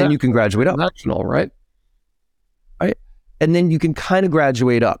 that's And then you can graduate up. Transactional, right? Right. And then you can kind of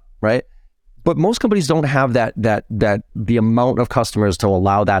graduate up, right? But most companies don't have that the amount of customers to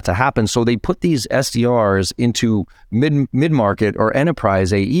allow that to happen. So they put these SDRs into mid-market or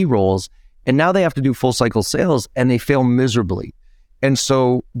enterprise AE roles, and now they have to do full cycle sales, and they fail miserably. And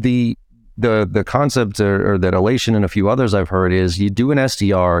so the concept or that Elation and a few others I've heard is you do an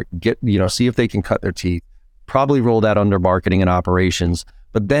SDR, see if they can cut their teeth, probably roll that under marketing and operations,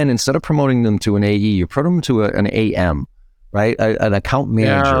 but then instead of promoting them to an AE, you put them to an AM, right? An account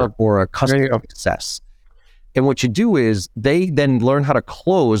manager or a customer success. And what you do is they then learn how to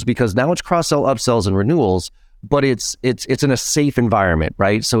close, because now it's cross-sell, upsells, and renewals, but it's in a safe environment,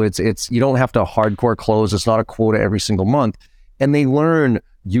 right? So it's you don't have to hardcore close. It's not a quota every single month. And they learn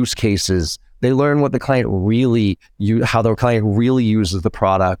use cases. They learn what the client how the client really uses the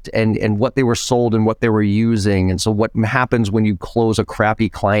product and what they were sold and what they were using. And so what happens when you close a crappy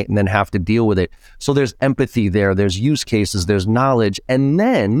client and then have to deal with it. So there's empathy there, there's use cases, there's knowledge. And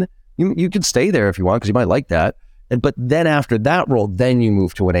then you can stay there if you want, because you might like that. But then after that role, then you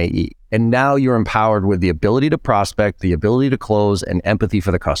move to an AE. And now you're empowered with the ability to prospect, the ability to close, and empathy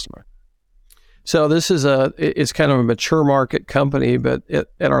for the customer. So this is it's kind of a mature market company, but at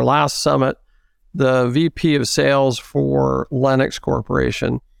our last summit, the VP of sales for Lennox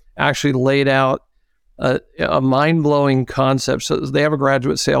Corporation actually laid out a mind-blowing concept. So they have a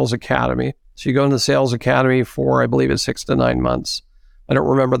graduate sales academy. So you go into the sales academy for, I believe it's 6 to 9 months. I don't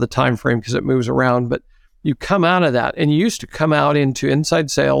remember the time frame because it moves around, but you come out of that, and you used to come out into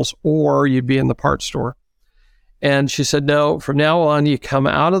inside sales, or you'd be in the parts store. And she said, no, from now on, you come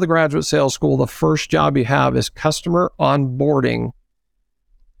out of the graduate sales school, the first job you have is customer onboarding.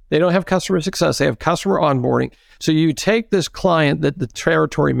 They don't have customer success, they have customer onboarding. So you take this client that the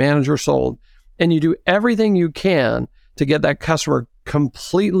territory manager sold, and you do everything you can to get that customer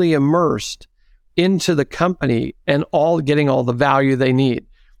completely immersed into the company and getting all the value they need.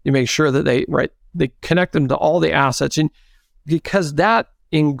 You make sure that they connect them to all the assets. And because that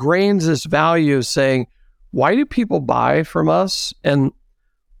ingrains this value of saying, why do people buy from us? And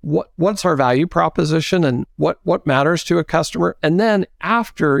what's our value proposition, and what matters to a customer? And then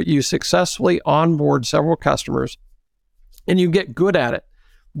after you successfully onboard several customers and you get good at it,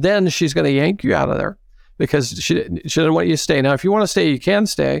 then she's going to yank you out of there, because she doesn't want you to stay. Now, if you want to stay, you can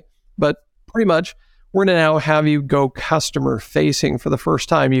stay, but pretty much we're going to now have you go customer facing for the first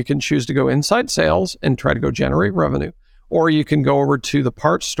time. You can choose to go inside sales and try to go generate revenue, or you can go over to the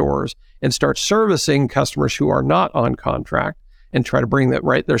parts stores and start servicing customers who are not on contract and try to bring that,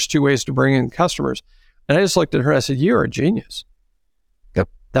 right? There's 2 ways to bring in customers. And I just looked at her and I said, you're a genius. Yep.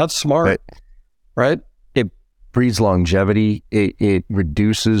 That's smart, right? It breeds longevity. It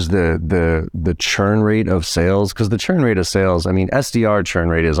reduces the churn rate of sales, because the churn rate of sales, I mean, SDR churn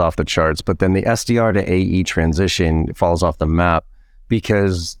rate is off the charts, but then the SDR to AE transition falls off the map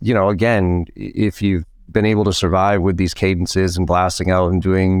because, again, if you've been able to survive with these cadences and blasting out and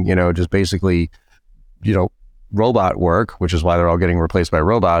doing, just basically, robot work, which is why they're all getting replaced by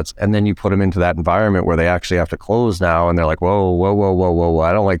robots. And then you put them into that environment where they actually have to close now. And they're like, whoa.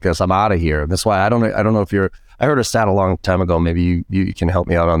 I don't like this. I'm out of here. That's why I don't know if I heard a stat a long time ago. Maybe you can help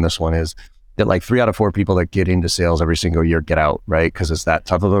me out on this one, is that like 3 out of 4 people that get into sales every single year get out, right? Because it's that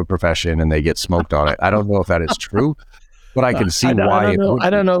tough of a profession and they get smoked on it. I don't know if that is true, but I can see why. I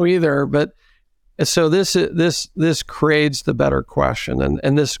don't know either, but so this creates the better question,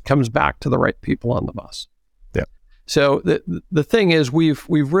 and this comes back to the right people on the bus. Yeah. So the thing is, we've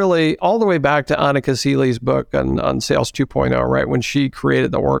really, all the way back to Annika Seeley's book on Sales 2.0, right? When she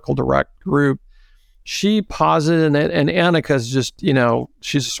created the Oracle Direct group, she posited, and Annika's just,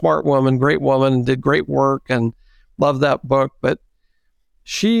 she's a smart woman, great woman, did great work, and love that book. But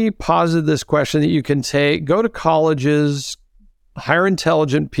she posited this question that you can go to colleges, hire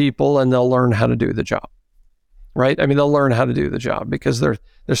intelligent people, and they'll learn how to do the job, right? I mean, they'll learn how to do the job because they're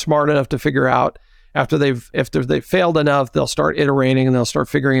smart enough to figure out after they've failed enough, they'll start iterating and they'll start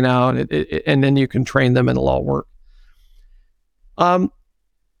figuring out, and then you can train them and it'll all work.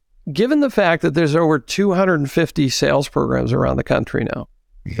 Given the fact that there's over 250 sales programs around the country now,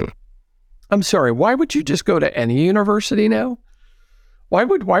 I'm sorry, why would you just go to any university now? Why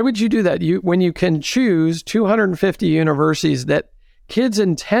would you do that? When you can choose 250 universities that kids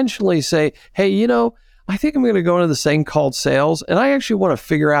intentionally say, hey, I think I'm going to go into this thing called sales, and I actually want to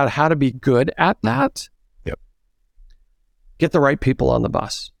figure out how to be good at that. Yep. Get the right people on the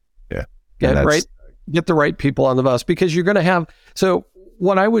bus. Yeah. Get the right people on the bus, because you're going to have. So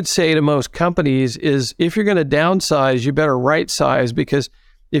what I would say to most companies is, if you're going to downsize, you better right size, because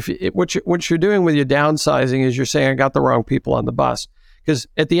What you're doing with your downsizing is you're saying, I got the wrong people on the bus. Because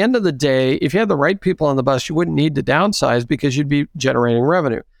at the end of the day, if you had the right people on the bus, you wouldn't need to downsize because you'd be generating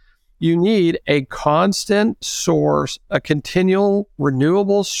revenue. You need a constant source, a continual,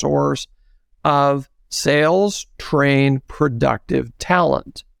 renewable source of sales, trained, productive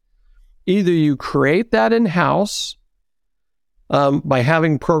talent. Either you create that in-house by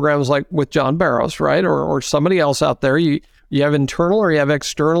having programs like with John Barrows, right? Or somebody else out there. You have internal or you have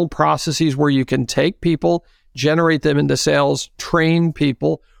external processes where you can take people, generate them into sales, train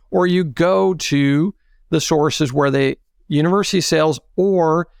people, or you go to the sources where they university sales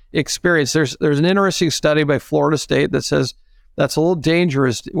or experience. There's an interesting study by Florida State that says that's a little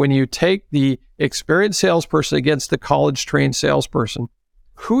dangerous when you take the experienced salesperson against the college-trained salesperson.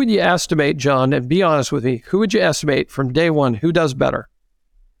 Who would you estimate, John, and be honest with me, who would you estimate from day one, who does better?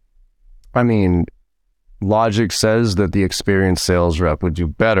 I mean, logic says that the experienced sales rep would do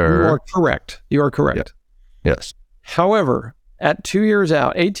better. You are correct. You are correct. Yeah. Yes. However, at 2 years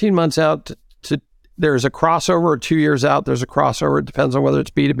out, 18 months out, there's a crossover, or 2 years out, there's a crossover. It depends on whether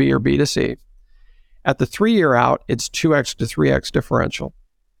it's B2B or B2C. At the 3 year out, it's 2x to 3x differential.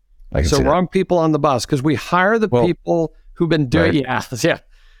 So wrong people on the bus, because we hire the people who've been doing, right. yeah.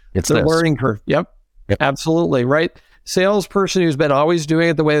 It's the learning curve. Yep. Absolutely. Right. Salesperson who's been always doing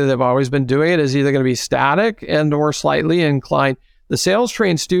it the way that they've always been doing it is either going to be static and or slightly inclined. The sales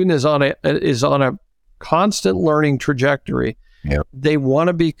trained student is on a constant learning trajectory. Yep. They want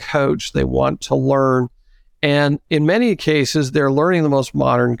to be coached. They want to learn. And in many cases, they're learning the most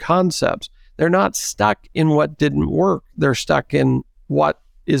modern concepts. They're not stuck in what didn't work. They're stuck in what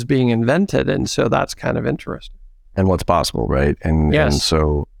is being invented. And so that's kind of interesting. And what's possible, right? And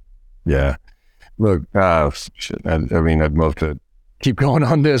so, yeah. Look, I mean, I'd love to keep going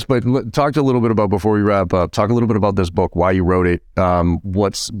on this, but talk a little bit about, before we wrap up, talk a little bit about this book, why you wrote it,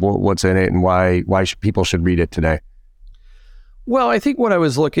 what's in it, and why people should read it today. Well, I think what I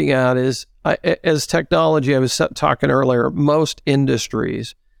was looking at is, as technology, I was talking earlier, most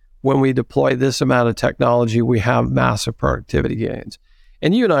industries, when we deploy this amount of technology, we have massive productivity gains.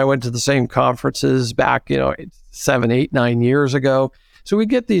 And you and I went to the same conferences back, 7, 8, 9 years ago. So we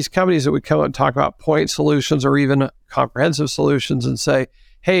get these companies that would come and talk about point solutions or even comprehensive solutions and say,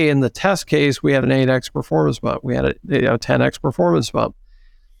 hey, in the test case, we had an 8x performance bump. We had a 10x performance bump.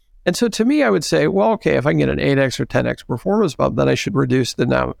 And so to me, I would say, well, okay, if I can get an 8x or 10x performance bump, then I should reduce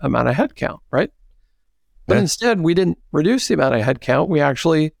the amount of headcount, right? But instead, we didn't reduce the amount of headcount. We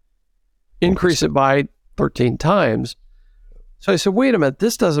actually increased it by 13 times. So I said, wait a minute,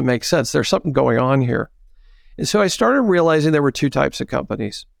 this doesn't make sense. There's something going on here. And so I started realizing there were two types of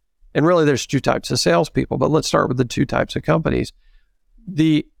companies. And really, there's two types of salespeople, but let's start with the two types of companies.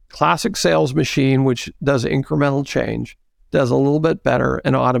 The classic sales machine, which does incremental change, does a little bit better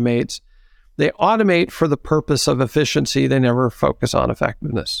and automates. They automate for the purpose of efficiency. They never focus on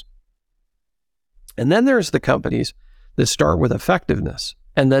effectiveness. And then there's the companies that start with effectiveness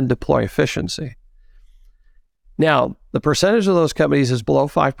and then deploy efficiency. Now, the percentage of those companies is below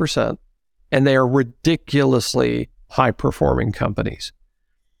 5%, and they are ridiculously high-performing companies.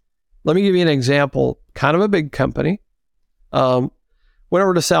 Let me give you an example, kind of a big company. Went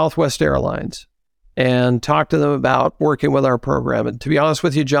over to Southwest Airlines and talked to them about working with our program. And to be honest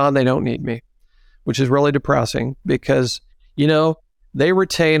with you, John, they don't need me, which is really depressing because, they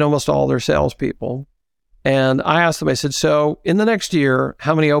retain almost all their salespeople. And I asked them, I said, so in the next year,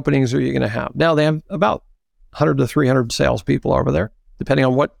 how many openings are you going to have? Now they have about 100 to 300 salespeople over there, depending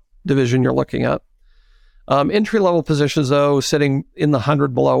on what division you're looking at. Entry-level positions, though, sitting in the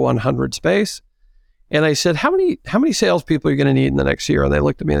 100 below 100 space. And I said, how many salespeople are you going to need in the next year? And they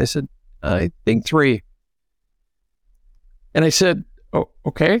looked at me and they said, I think 3. And I said, oh,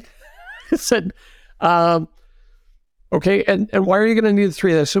 okay. I said, okay, and why are you going to need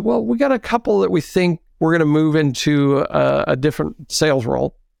 3? They said, well, we got a couple that we think we're going to move into a different sales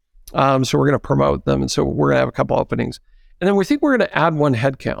role. So we're going to promote them. And so we're going to have a couple openings. And then we think we're going to add 1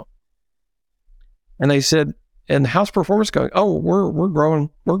 headcount. And they said, and how's performance going? Oh, we're growing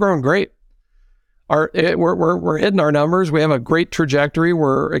great. We're hitting our numbers. We have a great trajectory.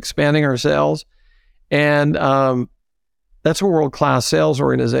 We're expanding our sales. And that's a world-class sales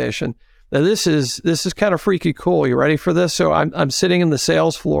organization. Now this is kind of freaky cool. You ready for this? So I'm sitting in the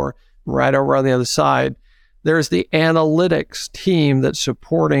sales floor right over on the other side. There's the analytics team that's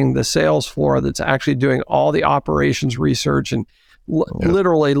supporting the sales floor that's actually doing all the operations research and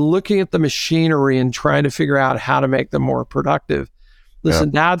literally looking at the machinery and trying to figure out how to make them more productive.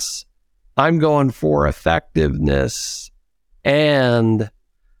 Listen, I'm going for effectiveness and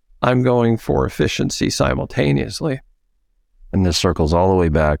I'm going for efficiency simultaneously. And this circles all the way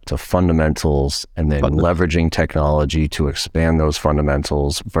back to fundamentals and then leveraging technology to expand those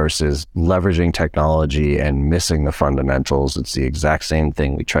fundamentals versus leveraging technology and missing the fundamentals. It's the exact same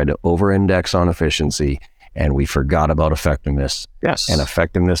thing. We tried to over-index on efficiency and we forgot about effectiveness. Yes. And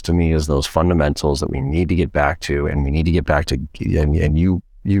effectiveness to me is those fundamentals that we need to get back to, and we need to get back to, and you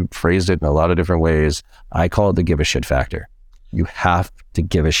phrased it in a lot of different ways. I call it the give a shit factor. You have to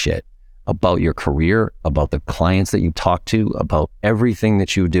give a shit about your career, about the clients that you talk to, about everything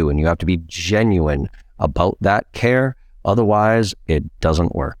that you do. And you have to be genuine about that care. Otherwise, it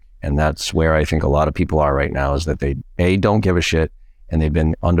doesn't work. And that's where I think a lot of people are right now, is that they don't give a shit. And they've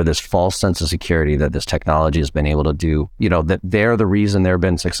been under this false sense of security that this technology has been able to do, that they're the reason they've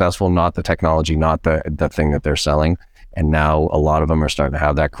been successful, not the technology, not the thing that they're selling. And now a lot of them are starting to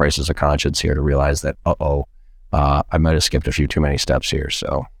have that crisis of conscience here to realize that, I might have skipped a few too many steps here.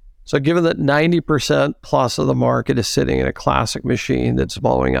 So given that 90% plus of the market is sitting in a classic machine that's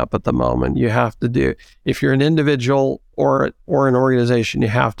blowing up at the moment, you have to do, if you're an individual or an organization, you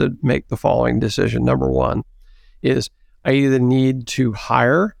have to make the following decision. Number one is, I either need to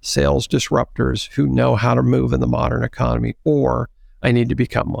hire sales disruptors who know how to move in the modern economy, or I need to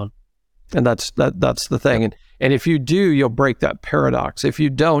become one. And that's the thing. And if you do, you'll break that paradox. If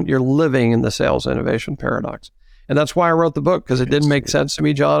you don't, you're living in the sales innovation paradox. And that's why I wrote the book, because it didn't make sense to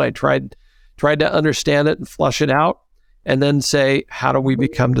me, John. I tried to understand it and flush it out, and then say, how do we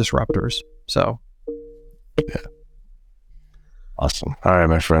become disruptors? So, yeah. Awesome. All right,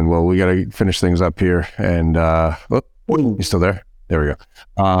 my friend. Well, we got to finish things up here. And you still there? There we go.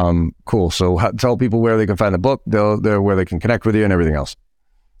 Cool. So tell people where they can find the book, where they can connect with you and everything else.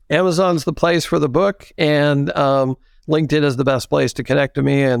 Amazon's the place for the book, and LinkedIn is the best place to connect to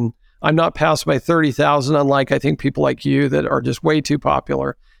me. And I'm not past my 30,000, unlike I think people like you that are just way too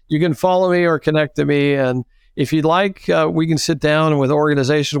popular. You can follow me or connect to me. And if you'd like, we can sit down, and with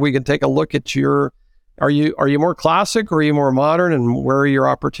organizations, we can take a look at are you more classic or are you more modern, and where are your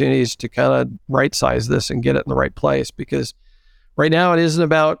opportunities to kind of right size this and get it in the right place? Because right now it isn't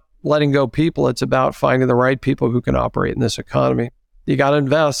about letting go people. It's about finding the right people who can operate in this economy. You got to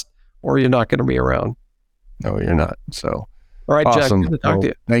invest, or you're not going to be around. No, you're not. So, all right, awesome. Jack, good to talk to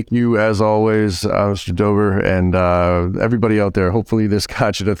you. Thank you, as always, Mr. Dover, and everybody out there. Hopefully this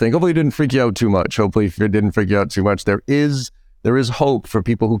got you to think. Hopefully it didn't freak you out too much. Hopefully if it didn't freak you out too much, there is hope for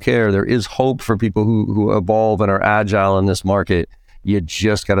people who care. There is hope for people who evolve and are agile in this market. You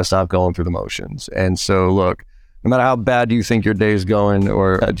just got to stop going through the motions. And so, look, no matter how bad you think your day's going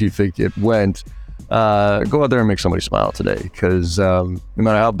or how do you think it went, go out there and make somebody smile today, because no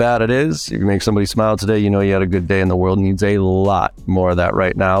matter how bad it is, if you make somebody smile today, you know you had a good day, and the world needs a lot more of that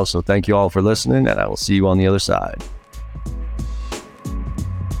right now. So thank you all for listening, and I will see you on the other side.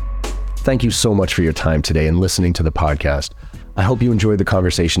 Thank you so much for your time today and listening to the podcast. I hope you enjoyed the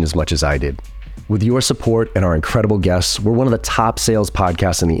conversation as much as I did. With your support and our incredible guests, we're one of the top sales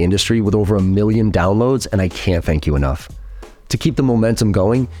podcasts in the industry with over 1 million downloads, and I can't thank you enough. To keep the momentum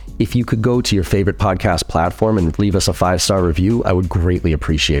going, if you could go to your favorite podcast platform and leave us a 5-star review, I would greatly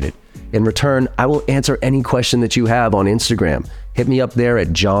appreciate it. In return, I will answer any question that you have on Instagram. Hit me up there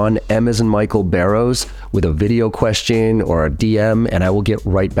at John M as in Michael Barrows with a video question or a DM, and I will get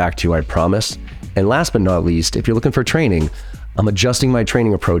right back to you, I promise. And last but not least, if you're looking for training, I'm adjusting my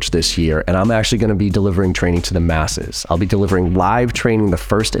training approach this year, and I'm actually going to be delivering training to the masses. I'll be delivering live training the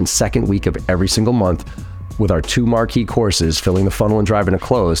first and second week of every single month with our 2 marquee courses, Filling the Funnel and Driving to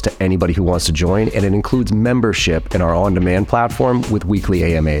Close, to anybody who wants to join. And it includes membership in our on-demand platform with weekly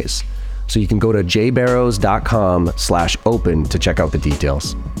AMAs. So you can go to jbarrows.com/open to check out the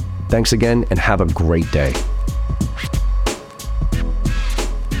details. Thanks again, and have a great day.